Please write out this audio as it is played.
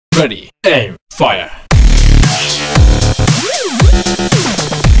Ready, aim, fire.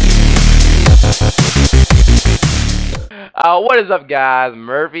 What is up, guys?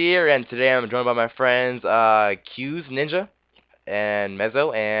 Murphy here, and today I'm joined by my friends Q's Ninja and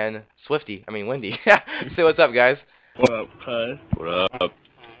Mezzo and Swifty. I mean Wendy. Say what's up, guys. What up, cuz? What up?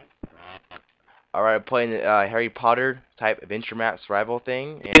 Alright, playing Harry Potter type adventure map survival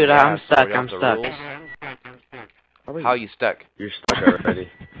thing. And Dude, yeah, I'm stuck. I'm stuck. How are you stuck? You're stuck already.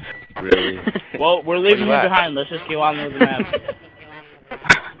 Really? Well, we're leaving Where him you at? behind. Let's just go on with the map.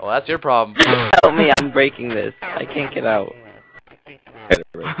 Well, that's your problem. Help me, I'm breaking this. I can't get out.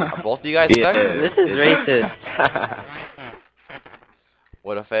 Are both of you guys Yeah. stuck? This is racist.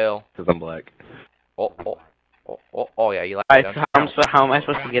 What a fail. Because I'm black. Oh, yeah, you like Alright, it. so how am I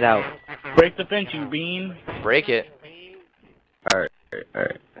supposed to get out? Break the fence, you bean. Break it. Alright.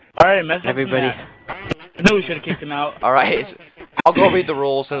 Alright, mess up Everybody. the map. I knew we should have kicked him out. Alright, I'll go read the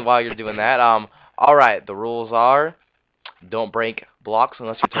rules while you're doing that. Alright, the rules are, don't break blocks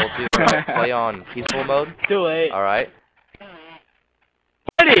unless you're told to. Play on peaceful mode. Too late. Alright.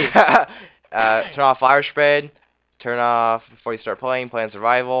 Ready? Turn off fire spread. Turn off before you start playing. Play on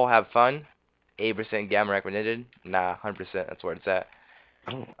survival. Have fun. 80% gamma recommended. Nah, 100%. That's where it's at.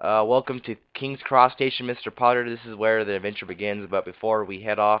 Welcome to King's Cross Station, Mr. Potter. This is where the adventure begins. But before we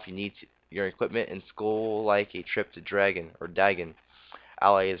head off, you need your equipment in school, like a trip to Dagon.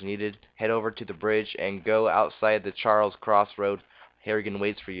 Ally is needed. Head over to the bridge and go outside the Charles Cross Road. Harrigan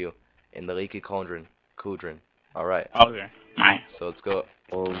waits for you in the Leaky Cauldron. Alright. Okay. Nice. So let's go.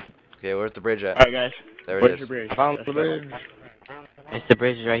 Well, Okay, where's the bridge at? Alright, guys. There it Where's is. your bridge? found Let's the go. bridge. It's the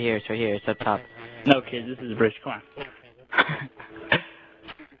bridge right here. It's right here. It's up top. No, kids, this is the bridge. Come on. This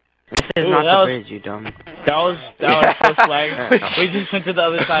is Ooh, not that the was- bridge, you dumb. That was so slag. We just went to the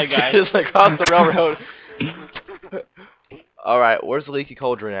other side, guys. Just like off the railroad. Alright, where's the Leaky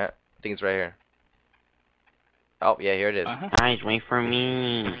Cauldron at? I think it's right here. Oh, yeah, here it is. Guys, wait for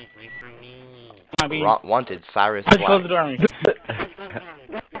me. I mean, Wanted, Cyrus let's close the Black. door.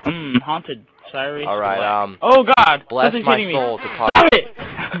 Haunted. Cyrus. Alright, Black. Oh God! bless Something's my hitting me. soul to Stop Potter. it!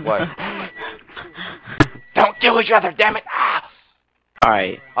 What? Don't kill each other, damn it! Ah!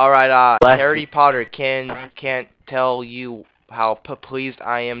 Alright. Alright, Bless Harry Potter can't tell you how pleased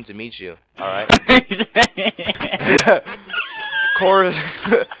I am to meet you. Alright? Course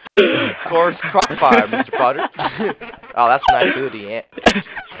crossfire, Mr. Potter. Oh, that's nice booty, yeah.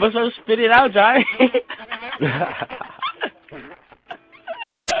 Supposed to spit it out, Johnny.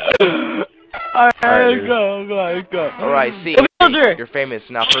 Alright, let's go. Alright, see, Villager! you're famous.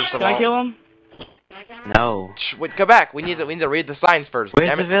 Now, first of Can I all... kill him? No. Shh, wait, come back. We need to read the signs first. Where's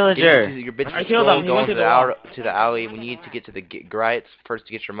Damn the it. villager? Get into your bitch's I killed skull, him. He go went into to the wall. to the alley. We need to get to the Grites first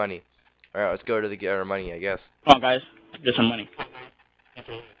to get your money. Alright, let's go to get our money, I guess. Come on, guys. Get some money.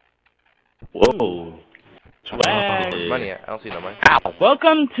 Whoa. Swag. Where's the money at? I don't see no money.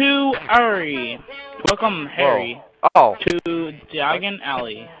 Welcome to Ari. Welcome, Harry, Oh, to Diagon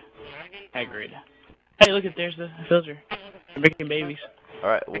Alley. Hagrid. Hey, look at there's the villager. They're making babies.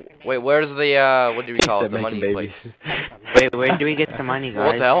 alright. Wait, where's the, what do we call it? Said The making money babies. place. Wait, where do we get the money,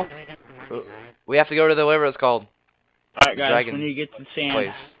 What the guys? hell? We have to go to the, whatever it's called, Alright, guys, Dragon when you get to the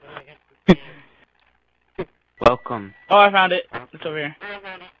sand. place. Welcome. Oh, I found it. It's over here.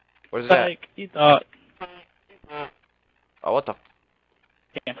 Where's it at? Like you thought. Oh, what the?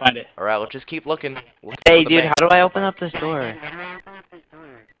 Can't find it. Alright, let's just keep looking. Look Hey, for the dude, bank. how do I open up this door?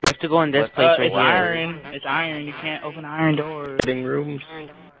 We have to go in this What? place right It's here. iron. It's iron. You can't open iron doors. Sitting rooms.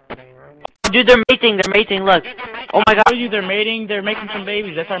 Dude, they're mating, look. Oh my I god. told you they're mating. They're making some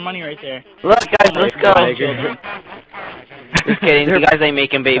babies. That's our money right there. Look, guys, let's go. Children. Just kidding, you guys ain't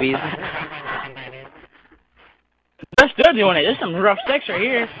making babies. They're still doing it. There's some rough sex right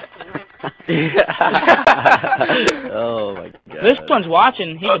here. Oh my god. This one's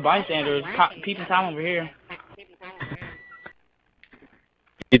watching. He's a bystander. Peeping Tom over here.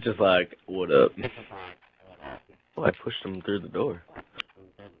 He's just like, what up? Oh, I pushed him through the door.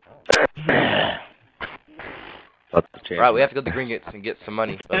 That's the chance. Alright, we have to go to the Green Gates and get some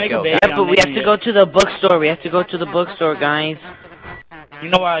money. Can I Let's make a go. baby? Yeah, but we have to go to the bookstore. We have to go to the bookstore, guys. You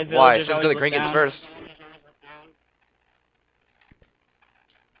know why villagers Why? Let's go to always the look Green Gates down? first.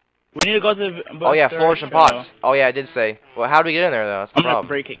 We need to go to the bookstore. Oh yeah, flourish and pots. Oh yeah, I did say. Well, how do we get in there though? That's the I'm gonna problem.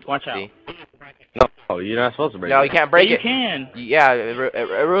 break it. Watch out. See? No, you're not supposed to break No, it. you can't break Yeah, it. you can. Yeah,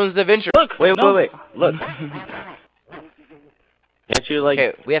 it ruins the adventure. Look. Wait, no. wait. Look. Can't you, like...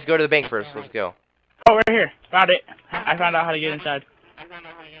 Okay, we have to go to the bank first. Let's go. Oh, right here. Found it. I found out how to get inside.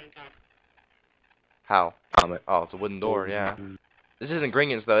 How? Comment. Oh, it's a wooden door. Yeah. This isn't Green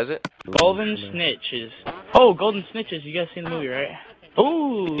Gates though, is it? Golden Snitches. Oh, Golden Snitches. You guys seen the movie, right?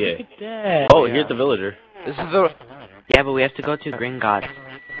 Ooh, Yeah. look at that. Oh, Yeah. here's the villager. This is the... Yeah, but we have to go to Green Gods.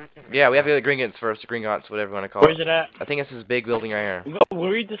 Yeah, we have to go to the Gringotts first. The Gringotts, whatever you want to call Where's it. it at? I think it's this big building right here. Go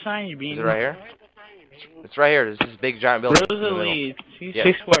read the sign, you bean. Is it right here? It's right here. This is this big giant building. in the middle. Rosalie, she's Yeah.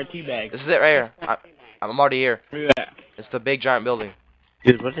 6'4" teabag. This is it right here. I'm already here. Where you at? It's the big giant building.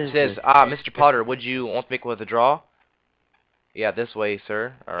 Dude, what It is says, this? Mr. Potter, would you want to make a withdraw? Yeah, this way,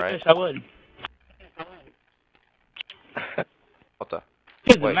 sir. Alright. Yes, I would. What the?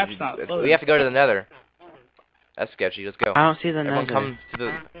 Dude, the Wait, map's not we loading. have to go to the nether. That's sketchy. Let's go. I don't see the Everyone nether.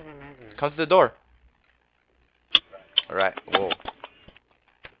 come to the door. Alright, whoa.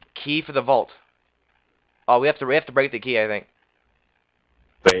 Key for the vault. Oh, we have to break the key, I think.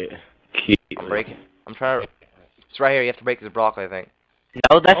 Wait. Key. I'm breaking. I'm trying to... It's right here. You have to break this block, I think.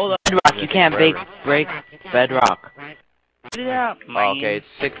 No, that's Hold up. bedrock. You can't break bedrock. Get it out, Oh, man. okay, it's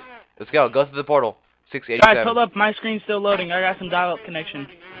 6... Let's go. Go through the portal. Guys, 687. hold up. My screen's still loading. I got some dial-up connection.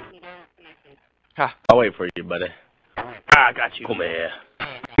 Ha. I'll wait for you, buddy. I got you. Come here.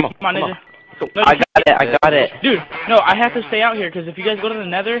 Come on, Ninja. No, I got it. Dude, no, I have to stay out here because if you guys go to the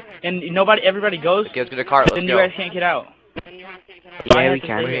nether and everybody goes, Okay, let's get a cart. Let's then go. you guys can't get out. So I Yeah, have we to can.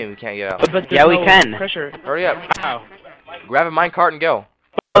 stay What do you here. mean we can't get out? But there's Yeah, we no can. Pressure. Hurry up. Ow. Grab a minecart and go.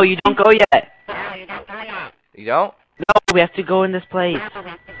 Oh, you don't go yet. You don't? No, we have to go in this place.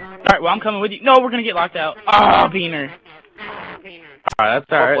 Alright, well, I'm coming with you. No, we're gonna get locked out. Oh, Beaner. Alright,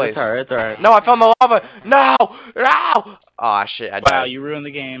 that's alright, place. that's alright, that's alright. No, I found the lava. No! No! Aw, shit, I died. Wow, you ruined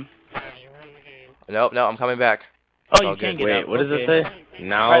the game. Nope, no, I'm coming back. Oh, you Okay. can't get Wait, out. what does Okay. it say?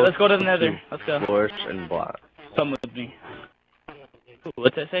 Now. Alright, let's go to the nether. Let's go. Flourish and block. Come with me. Ooh,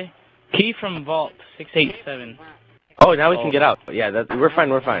 what's that say? Key from vault 687. Oh, now we can get out. Yeah, we're fine,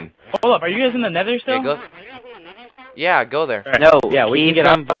 we're fine. Hold up, are you guys in the nether still? Yeah, go. Yeah, go there. Alright. No, Yeah, we key can get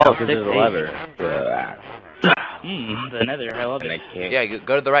from out vault because there's a 68. lever. The nether, I love And I it. can't. Yeah,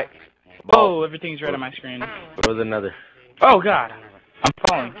 go to the right. Oh, everything's red on my screen. What was another? Oh god, I'm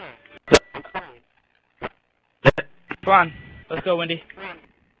falling. Come on, let's go, Wendy.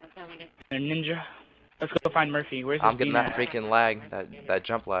 And Ninja. Let's go find Murphy. Where's I'm this getting bean that at? freaking lag, that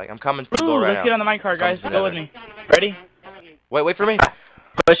jump lag. I'm coming to the Ooh, door right let's get on now. the minecart, guys. Come Go with together. me. Ready? Wait for me.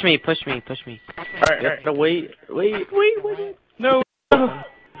 Push me, push me, push me. Alright, You have alright. to wait. No. You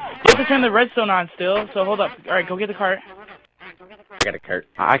have to turn the redstone on still, so hold up. Alright, go get the cart. I got a cart.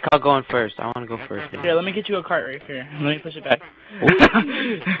 I call going first. I want to go first. Here, let me get you a cart right here. Let me push it back. So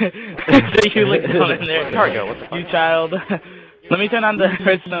you look down in there. Cart go, what the fuck? You child. Let me turn on the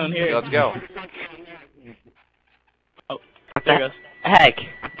redstone here. Let's go. Oh, there it goes. Heck,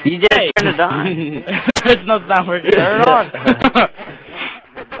 you just Hey. turned it on. Redstone's not working. Turn it on.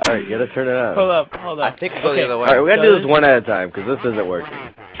 Alright, you gotta turn it on. Hold up. I think we'll go the other way. Alright, we gotta do this So one at a time, because this isn't working.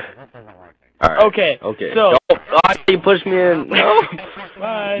 Alright. Okay. Okay. So. Oh, you pushed me in. No.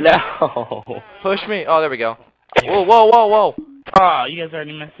 Bye. No. Push me. Oh, there we go. Whoa, whoa, whoa, whoa. Oh, you guys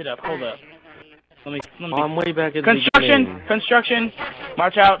already messed it up. Hold up. Let me. Oh, I'm way back at the Construction. beginning. Construction.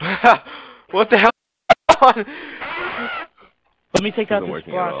 Watch out. What the hell? Let me take out Isn't this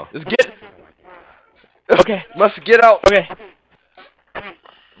working at all. block. Let's get. Okay. Must get out. Okay.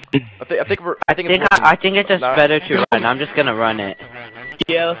 I think it's I think it's just No. better to run. I'm just gonna run it.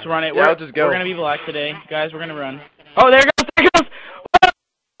 Yeah, let's run it. Yeah, we're, let's just go. We're gonna be black today, guys. We're gonna run. Oh, there it goes. There it goes.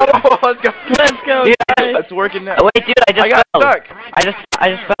 Oh, let's go. Let's go, Yeah. guys. It's working now. Oh, wait, dude, I just I got fell. stuck. I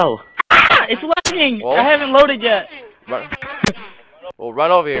just fell. Ah, it's lagging. Well. I haven't loaded yet. Run. Well,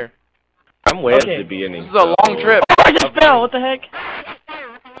 run over here. I'm way Okay. at the beginning. This is a long trip. Oh, I just fell. What the heck?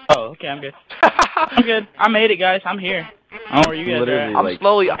 Oh, okay, I'm good. I'm good. I made it, guys. I'm here. I don't know where you guys are Literally, at. I'm like,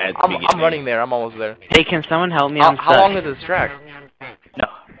 slowly. at the I'm beginning. running there. I'm almost there. Hey, can someone help me? I'm How stuck. long is this track? No.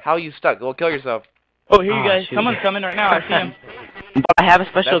 How are you stuck? Well, kill yourself. Oh, here you Oh, guys. shoot. Someone's coming right now. I see him. But I have a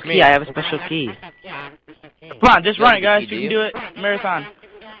special That's key. me. I have a special key. Come on, just run it, guys. Do You you? can do it. Marathon.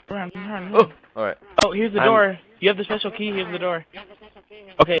 Run, run, Oh, run. all right. Oh, here's the I'm- door. You have the special key. Here's the door.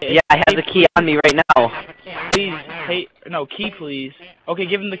 Okay. Yeah, I have the key on me right now. Please, hey, no, key, please. Okay,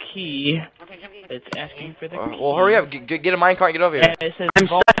 give him the key. It's asking for the key. Well, hurry up. Get a minecart and get over here. And it says I'm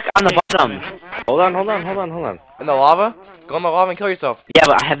vault stuck on the bottom. Hold on. In the lava? Go in the lava and kill yourself. Yeah,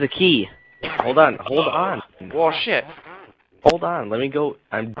 but I have the key. Hold on. Well, shit. Hold on, let me go.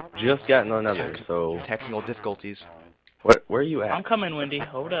 I'm just gotten another, so. Technical difficulties. Where are you I'm at? coming, Wendy.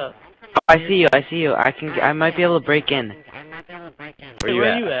 Hold up. Oh, I see you. I might be able to break in. Where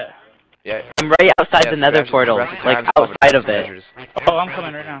Where are you you at? at? Yeah. I'm right outside yeah, the nether scratch- portal, scratch the like times over outside the of it. measures. Oh, I'm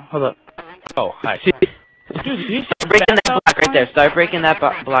coming right now. Hold up. Oh, hi. Dude, you Start breaking that block right there. Start breaking that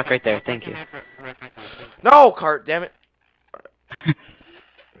block right there. Thank you. No, cart, damn it.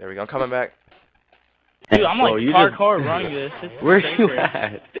 There we go. I'm coming back. Dude, I'm like Oh, you parkour running this. This is Where crazy. you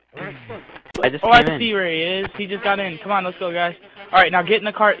at? I just Oh, I came in. see where he is. He just got in. Come on, let's go, guys. All right, now get in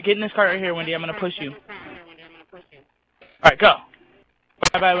the cart. Get in this cart right here, Wendy. I'm gonna push you. All right, go.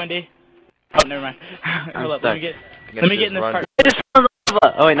 Bye, bye, Wendy. Oh, never mind. Hold up. Let me get in this cart. I just fell in the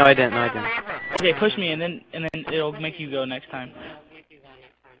lava. Oh wait, no, I didn't. Okay, push me, and then it'll make you go next time.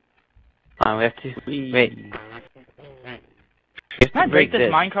 We have to wait. We have Can I to break this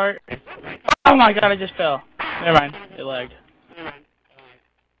minecart? Oh my god, I just fell. Never mind. It lagged.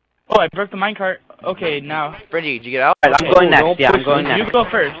 Oh, I broke the minecart. Okay, now. Brindy, did you get out? Alright, I'm going next. Yeah, I'm going You next. go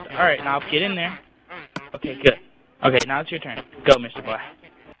first. Alright, now get in there. Okay, good. Okay, now it's your turn. Go, Mr. Boy.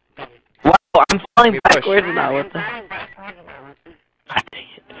 Wow, I'm falling Give me a push. backwards now. What the? God dang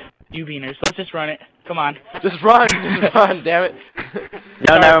it. You beaners. Let's just run it. Come on. Just run, just run, damn it.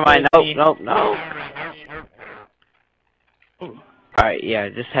 No, never mind. Sorry, No. Ooh, Alright, yeah,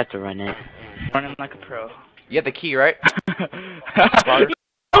 just have to run it. running like a pro. You have the key, right?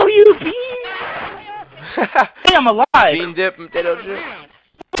 Oh, you bean! Hey, I'm alive! Bean dip, potato chip.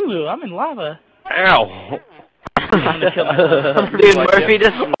 Ooh, I'm in lava. Ow! I'm gonna kill myself. Dude, Murphy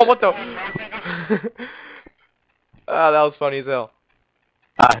just. Oh, what the? Oh, that was funny as hell.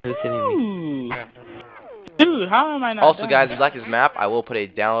 Who's hitting me? Ooh. Dude, how am I not Also, done? guys, if you like this map, I will put a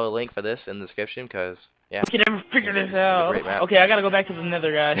download link for this in the description, because, yeah. We can never figure this out. great map. Okay, I gotta go back to the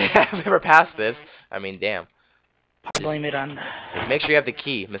nether, guys. I've never passed this. I mean, damn. I blame it on... Make sure you have the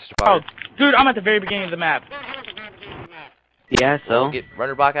key, Mr. Oh, Potter. dude, I'm at the very beginning of the map. Yeah, so. Get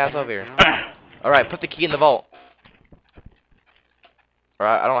runner block ass over here. Alright, put the key in the vault.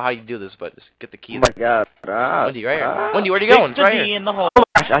 Alright, I don't know how you do this, but just get the key. Oh my god. Ah, Wendy, right here. ah. Wendy, where are you going? It's Stick right the key here. in the hole. Oh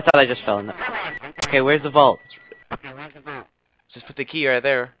gosh, I thought I just fell in the. Okay, where's the vault? Just put the key right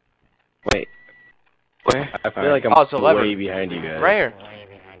there. Wait. Where? I feel like I'm Oh, it's a lever. way behind you guys. Right here.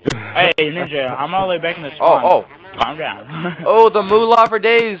 Hey, Ninja, I'm all the way back in the spawn. Oh, Calm down. oh, the moolah for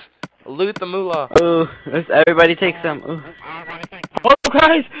days. Loot the moolah. Ooh, everybody take some. Ooh. Oh,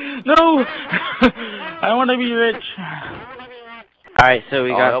 guys, no! I want to be rich. Alright, so we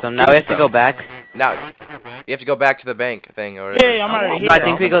got nope. some. Now we have to go back. Now, you have to go back to the bank thing, or whatever. Hey, I'm already I here.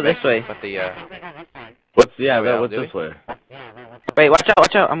 think we go this way. But the, What's do this way? Wait, watch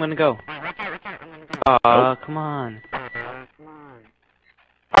out, I'm gonna go. Aw, come on.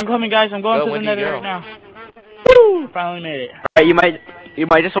 I'm coming, guys. I'm going Go, to the Wendy, nether go. right now. Woo! Finally made it. Alright, you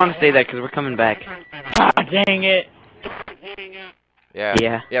might just want to stay there because we're coming back. Ah, dang it. yeah.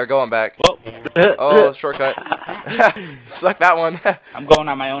 Yeah. Yeah, we're going back. Well, Oh, shortcut. Suck that one. I'm going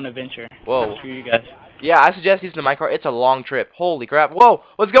on my own adventure. Whoa. Screw you guys. Yeah, I suggest using the minecart. It's a long trip. Holy crap. Whoa,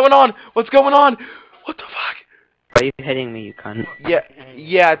 what's going on? What's going on? What the fuck? Why are you hitting me, you cunt? Yeah,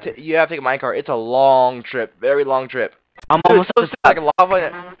 you have to take a minecart. It's a long trip. Very long trip. I'm Dude, almost it's so at sick, like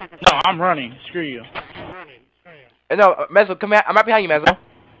lava. No, I'm running. Screw you. No, Mezzo, come here. I'm right behind you, Mezzo.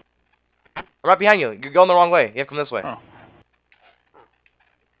 I'm right behind you. You're going the wrong way. You have to come this way. Oh.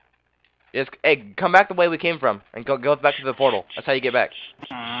 Just, hey, come back the way we came from, and go back to the portal. That's how you get back.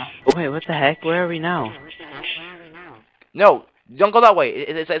 Wait, what the heck? Where are we now? No, don't go that way.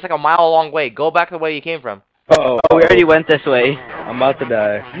 It's like a mile long way. Go back the way you came from. Oh, Oh, we already went this way. I'm about to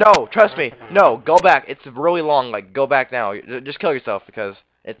die. No, trust me. No, go back. It's really long. Like, go back now. Just kill yourself because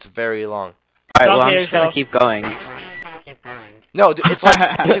it's very long. Alright, well, Don't I'm kill just gonna yourself. keep going. No, dude, it's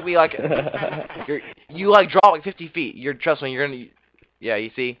like basically like you like drop like 50 feet. Trust me, you're gonna. Yeah,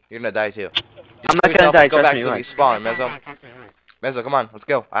 you see, you're gonna die too. Just I'm not kill gonna yourself, die, Go trust back me, to where watch. you spawn, Mezzo. Mezzo, come on, let's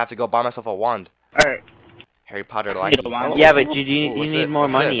go. I have to go buy myself a wand. Alright. Harry Potter like. Need a wand? Yeah, but you What's need this? more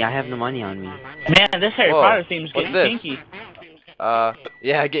What's money. this? I have the money on me. Man, this Harry Whoa. Potter theme's What's getting this? kinky.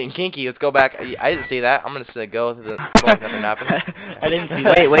 Yeah, getting kinky. Let's go back. I didn't see that. I'm gonna go to the. Nothing happened. I didn't see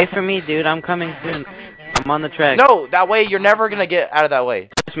that. Wait for me, dude. I'm coming soon. I'm on the track. No, that way you're never gonna get out of that way.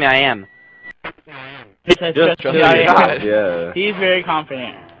 Trust me, I am. He says, Just trust trust me, me, I am. God. Yeah. He's very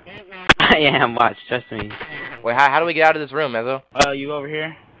confident. I am. Watch, trust me. Wait, how do we get out of this room, Mezzo? You over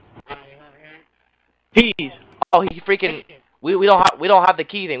here? Peace. Oh, he freaking. We don't have the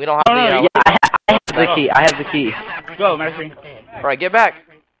key thing. We don't have Oh, no, the. yeah. I have the key. I have the key. Go, Mercury. All right, get back.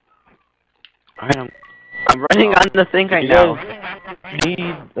 Alright, I'm running on the thing right now. Need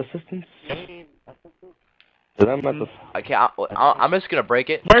assistance? Cause I'm about to. Okay, I'm just gonna break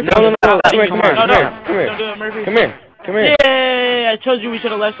it. Murphy. No, come here, Come come here, on. come No, here, no. come here, Don't do it, Murphy. come here, come here. Yay! I told you we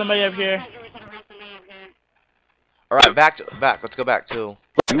should have left somebody up here. All right, back. Let's go back to.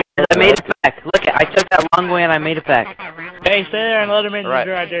 I made it back. Look, I took that long way and I made it back. Hey, stay there and let him in. All right.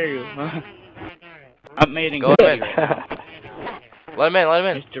 I dare you. I'm mating. Go in. Let him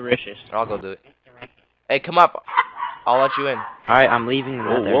in. It's delicious. Or I'll go do it. Hey, come up. I'll let you in. Alright, I'm leaving the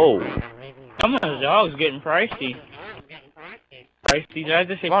nether. Whoa. Some of those dogs getting pricey. Pricey? Did I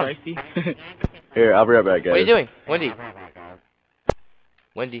just say Come on. pricey? Here, I'll be right back, guys. What are you doing? Wendy.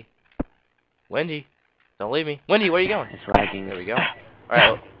 Wendy. Wendy. Don't leave me. Wendy, where are you going? It's lagging. There we go.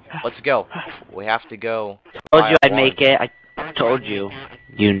 Alright, let's go. We have to go. Told you I'd Part1. make it. I told you.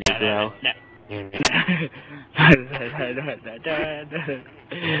 You Negro.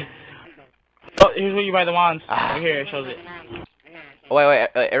 Oh, here's where you buy the wands. Right here, it shows it. Oh, wait,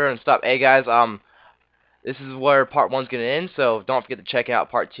 everyone stop. Hey, guys, this is where Part 1's gonna end, so don't forget to check out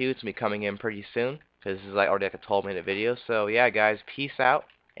Part 2. It's gonna be coming in pretty soon, because this is like already like a 12-minute video. So, yeah, guys, peace out,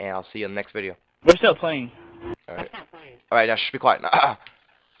 and I'll see you in the next video. We're still playing. Alright, now, shh, be quiet.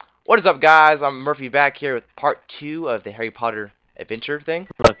 What is up, guys? I'm Murphy back here with Part 2 of the Harry Potter adventure thing.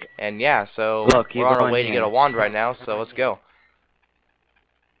 Look. And, yeah, so Look, we're on our going way to here. get a wand right now, so let's go.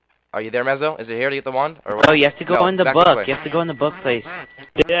 Are you there, Mezzo? Is it here to get the wand? Or Oh, you have to go No, in the back this book. way. You have to go in the book place.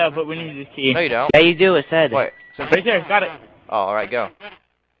 Yeah, but we need the key. No, you don't. Yeah, you do. It said. Wait. Right there, got it. Oh, alright, go.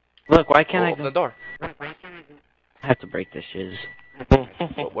 Look, why can't I Open go? the door. I have to break the shiz.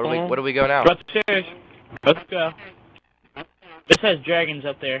 Where do we go now? Go upstairs. Let's go. It says dragons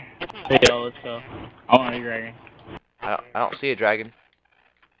up there. Yo, let's go. I want a dragon. I don't see a dragon.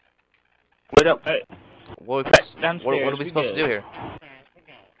 Wait up. Hey. What Downstairs, are we we supposed to good. do here?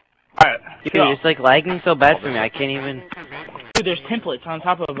 Alright, Dude, go. it's like lagging so bad for me. I can't even. Dude, there's templates on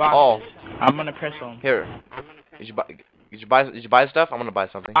top of the boxes. I'm gonna press them. Here. Did you buy stuff? I'm gonna buy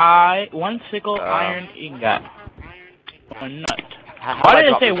something. One sickle iron ingot. One nut. How Why do I did it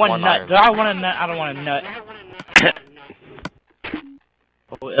drop say this one nut? iron? Do I want a nut? I don't want a nut.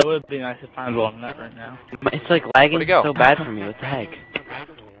 It would be nice to find a little nut right now. It's like lagging Where'd it go? so bad for me. What the heck?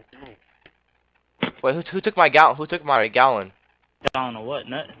 Wait, who took my gallon? Who took my gallon? I don't know what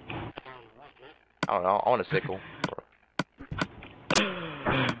nut. I don't know. I want a sickle.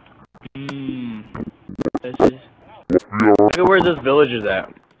 This is. Look at where this village is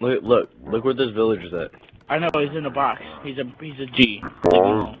at. Look where this village is at. I know he's in a box. He's a G. Leave me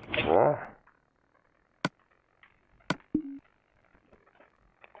alone.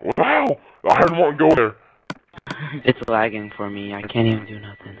 Wow! I didn't want to go there. It's lagging for me. I can't even do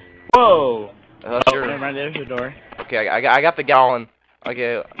nothing. Whoa! That's Oh, yours. never mind. There's your door. Okay, I got the gallon.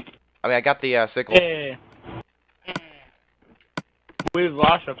 Okay, I mean I got the sickle. Hey. We've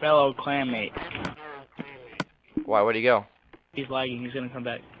lost a fellow clanmate. Why? Where'd he go? He's lagging. He's gonna come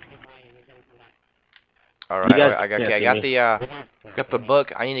back. All right, You guys I got can't see got the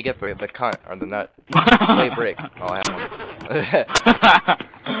book. I need to get the cunt or the nut. Play brick. Oh, I have one.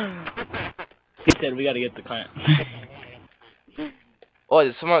 He said we gotta get the client. Oh,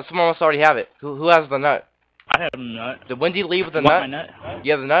 someone must already have it. Who has the nut? I have a nut. Did Wendy leave with the You want nut? my nut?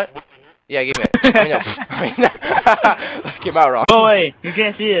 You have the nut? Yeah, give me it. I mean, let's get out wrong. Go away. You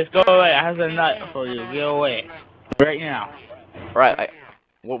can't see this. Go away. I have a nut for you. Go away. Right now. Alright,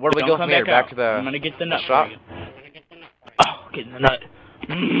 where do we Don't go come from here? Back out. to the I'm gonna get the nut shop? for you. Oh, getting the nut.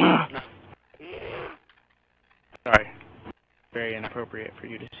 Sorry. Very inappropriate for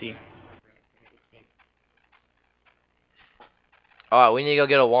you to see. Alright, we need to go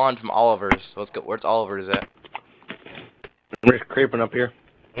get a wand from Oliver's. So let's go. Where's Oliver's at? We're creeping up here.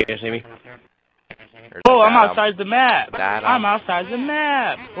 You guys see me? There's Oh, I'm that, outside the map. that, I'm outside the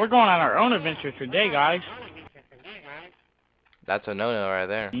map. We're going on our own adventure today, guys. That's a no-no right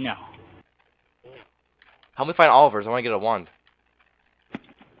there. No. Help me find Oliver's. I want to get a wand.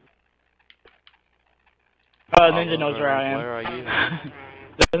 Ninja knows where I am. Where are you?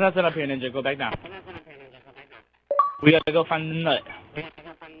 There's nothing up here, Ninja. Go back down. We gotta go find the nut.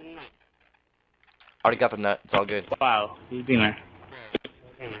 Already got the nut. It's all good. Wow, he's been there.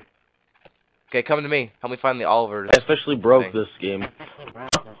 Okay, come to me. Help me find the Oliver's. I especially broke thing. this game.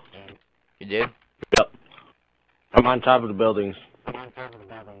 You did? Yep. I'm on top of the buildings.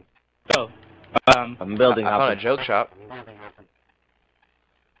 So, I'm building I found hopping. a joke shop.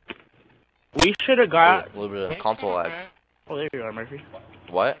 we should have got. A little bit of console lag. Oh, there you are, Murphy.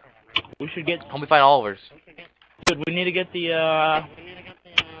 What? We should get. Help me find Oliver's. Dude, we need to get the.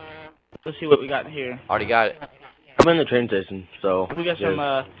 Let's see what we got here. Already got it. I'm in the train station, so. We got yes.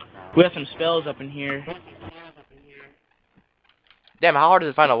 some. We got some spells up in here. Damn, how hard is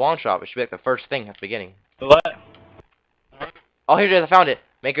it to find a wand shop? It should be like the first thing at the beginning. What? Oh, here it is. I found it.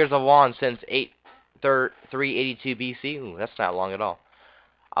 Makers of wands since 382 BC. Ooh, that's not long at all.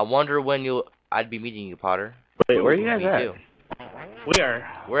 I wonder when I'd be meeting you, Potter. Wait, where are you guys Me at? too.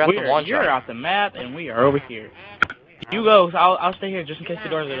 We're at the wand You're shop. out the map, and we are over here. You go. So I'll stay here just in case the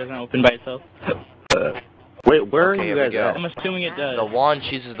door doesn't open by itself. Wait, where Okay, are you here we guys go. at? I'm assuming it does. The wand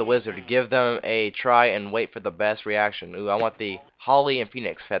chooses the wizard. Give them a try and wait for the best reaction. Ooh, I want the holly and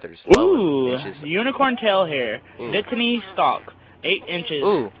phoenix feathers. 12 Ooh, inches. unicorn tail hair. Ooh. Dittany stalk. 8 inches.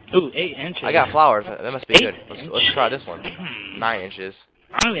 Ooh, Ooh, 8 inches. I got flowers. That must be 8 good. Let's try this one. inches. 9 inches.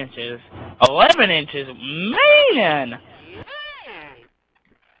 9 inches. 11 inches. Man!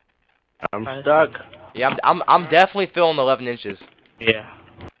 I'm stuck. Yeah, I'm definitely feeling the 11 inches. Yeah.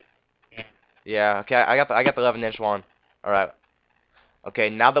 Yeah. Okay, I got the 11-inch one. All right. Okay,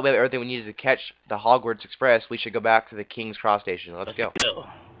 now that we have everything we needed to catch the Hogwarts Express, we should go back to the King's Cross Station. Let's go.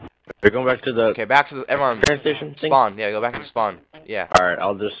 We're going back to the Okay, back to the everyone. train station thing? Spawn. Yeah, go back to spawn. Yeah. Alright,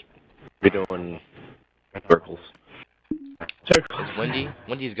 I'll just be doing circles. Circles. Is Wendy?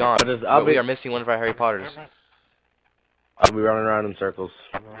 Wendy's gone. I'll We be- are missing one of our Harry Potters. I'll be running around in circles.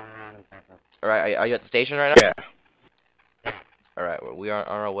 Alright, are you at the station right now? Yeah. Alright, well, we are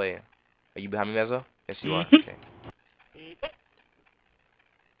on our way. Are you behind me, Mezzo? Yes, you are. Mhm. Okay.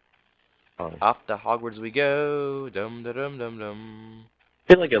 Off to Hogwarts we go. Dum da dum dum dum.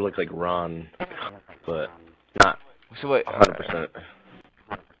 I feel like it looks like Ron, but not So wait, 100%.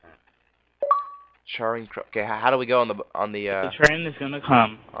 Charring. Okay, how do we go on the The train is gonna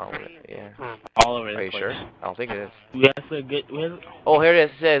come Oh, yeah. all over the Are you place. sure? I don't think it is. We have to get. We have, Oh, here it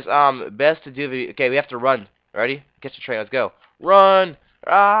is. It says best to do the. Okay, we have to run. Ready? Catch the train. Let's go. Run!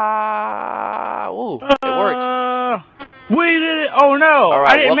 Ah! Ooh, it worked. We did it! Oh no! All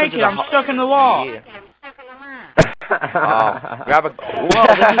right, I didn't welcome make to it. the I'm stuck in the wall. Yeah. Grab a. Whoa,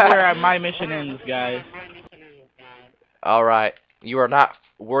 this is where my mission ends, guys. All right, you are not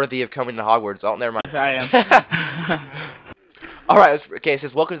worthy of coming to Hogwarts. Oh, never mind. Yes, I am. All right. Okay, it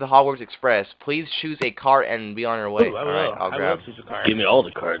says welcome to the Hogwarts Express. Please choose a cart and be on your way. Ooh, I All right, will. I'll I grab. will choose a card. Give me all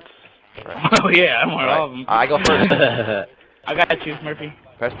the cards. Oh yeah, I want all of them. I go first. I got you, Murphy.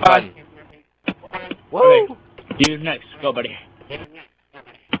 Press the Bye. button. Whoa! Okay. You next. Go, buddy.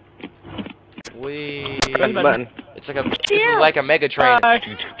 Wee. Press the button. It's like a. This is like a mega train. Bye.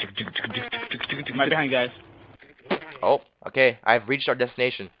 Right behind you guys. Oh, okay. I've reached our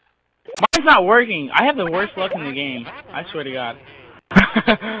destination. Mine's not working. I have the worst luck in the game. I swear to God.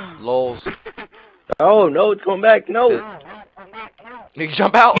 Lols. Oh, no, it's going back. No. You can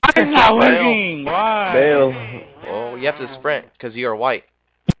jump out. Mine's not Fail. working. Why? Fail. Oh, you have to sprint because you are white.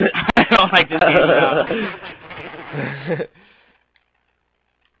 I don't like this game now.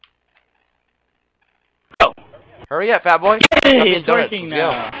 Oh. Hurry up, fat boy. Hey, Stop eating it's donuts. working Let's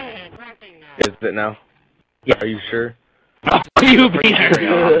go. now. Is it now? Yeah. Are you sure? You Peter.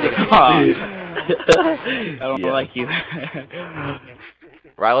 Oh, I I don't Yeah. like you.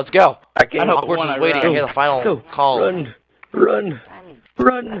 Right, let's go. I can't. I hope Hogwarts one I is waiting. I run. hear the final Go. call. Run. Run.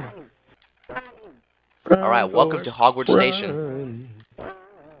 Run. All right, welcome to Hogwarts Station.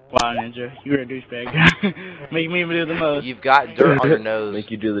 Wow, Ninja, you're a douchebag. Make me do the most. You've got dirt on your nose. Make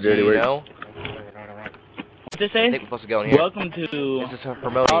you do the Do dirty you work. know? What's this I say? think we're supposed to go in here. Welcome to This is for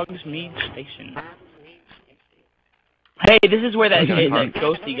promoting. Hogsmeade Station. Hey, this is where that kid, that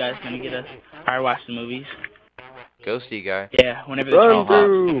ghosty guy's gonna get us. I watch the movies. Ghosty guy. Yeah, whenever they Run try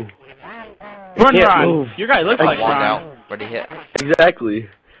through. Run, Can't Ron! move. Your guy looks like Wand Ron. out. Ready to hit. Exactly.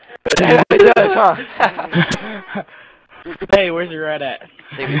 It does, huh? Hey, where's your rat at?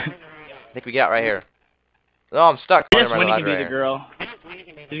 I think we get out right here. No, I'm stuck. Yes, Never mind, Winnie the can be ladder the right girl.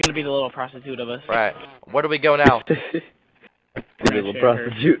 She's gonna be the little prostitute of us. here. Right. Where do we go now? Little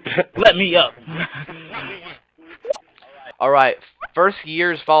prostitute. Let me up. Alright. First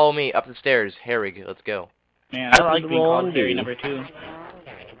years follow me up the stairs. Harry, let's go. Man, I like being called Ron, Harry dude. number 2.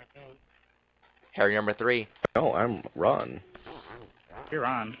 Harry number 3. No, I'm Ron. You're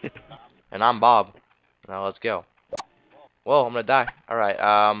on. And I'm Bob. Now let's go. Whoa, I'm gonna die.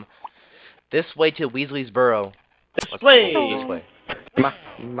 Alright, this way to Weasley's Burrow. Let's way. go this way.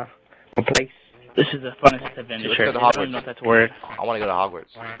 My place. This is the funnest adventure. Let's go to I don't even know if that's a word. I wanna go to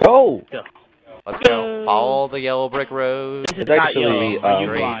Hogwarts. Go. Let's go. Follow the yellow brick road. This is It's not actually, yellow. Are you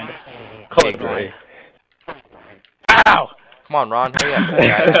green. blind? Okay, Colorblind. great. Ow! Come on, Ron. Hurry up.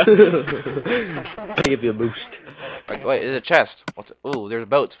 I'll give you a boost. Wait, there's a chest. What's it? Ooh, there's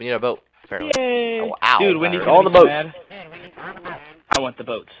boats. We need a boat. Apparently. Yay! Oh, ow. Dude, Wendy's All gonna All the be so boats. mad. I want the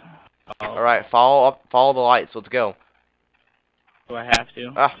boats. Alright, follow the lights. Let's go. Do I have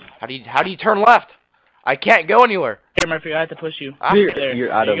to? Ah, how do you turn left? I can't go anywhere. Here, Murphy, I have to push you. Ah, There.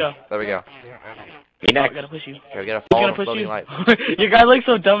 You're out there of- you go. there we go. Me Oh, I next. gotta push you. Here, we gotta Who's follow gonna the push floating you? lights. Your guy looks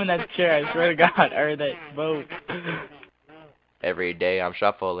so dumb in that chair, I swear to God. Or that boat. Every day I'm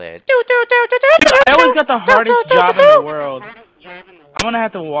shuffling. I always got the hardest job in the world. I'm gonna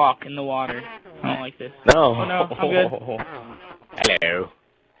have to walk in the water. I don't like this. No. Oh, no, I'm good. Hello.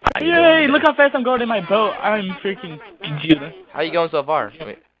 Yay! Look how fast I'm going in my boat. I'm freaking Judah. How you going so far?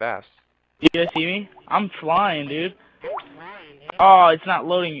 Wait, fast. You guys see me? I'm flying, dude. Oh, it's not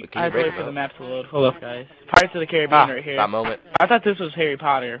loading. Can I you have to break wait it for the up? map to load. Hold up, guys. Pirates of the Caribbean right here. That moment. I thought this was Harry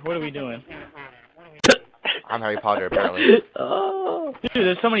Potter. What are we doing? I'm Harry Potter, apparently. Oh. Dude,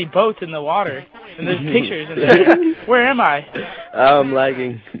 there's so many boats in the water. And there's pictures in there. Where am I? I'm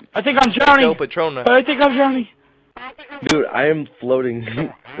lagging. I think I'm drowning. Go, Patrona. I think I'm drowning. Dude, I am floating.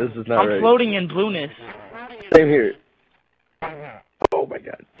 This is not I'm right. floating in blueness. Same here. Oh my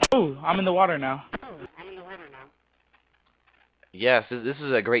god. Ooh, I'm in the water now. Yes, this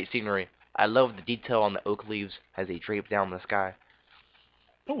is a great scenery. I love the detail on the oak leaves as they drape down the sky.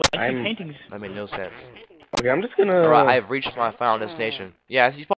 Oh, I see paintings. That made no sense. Okay, I'm just gonna... Alright, I've reached my final destination. Yeah, as you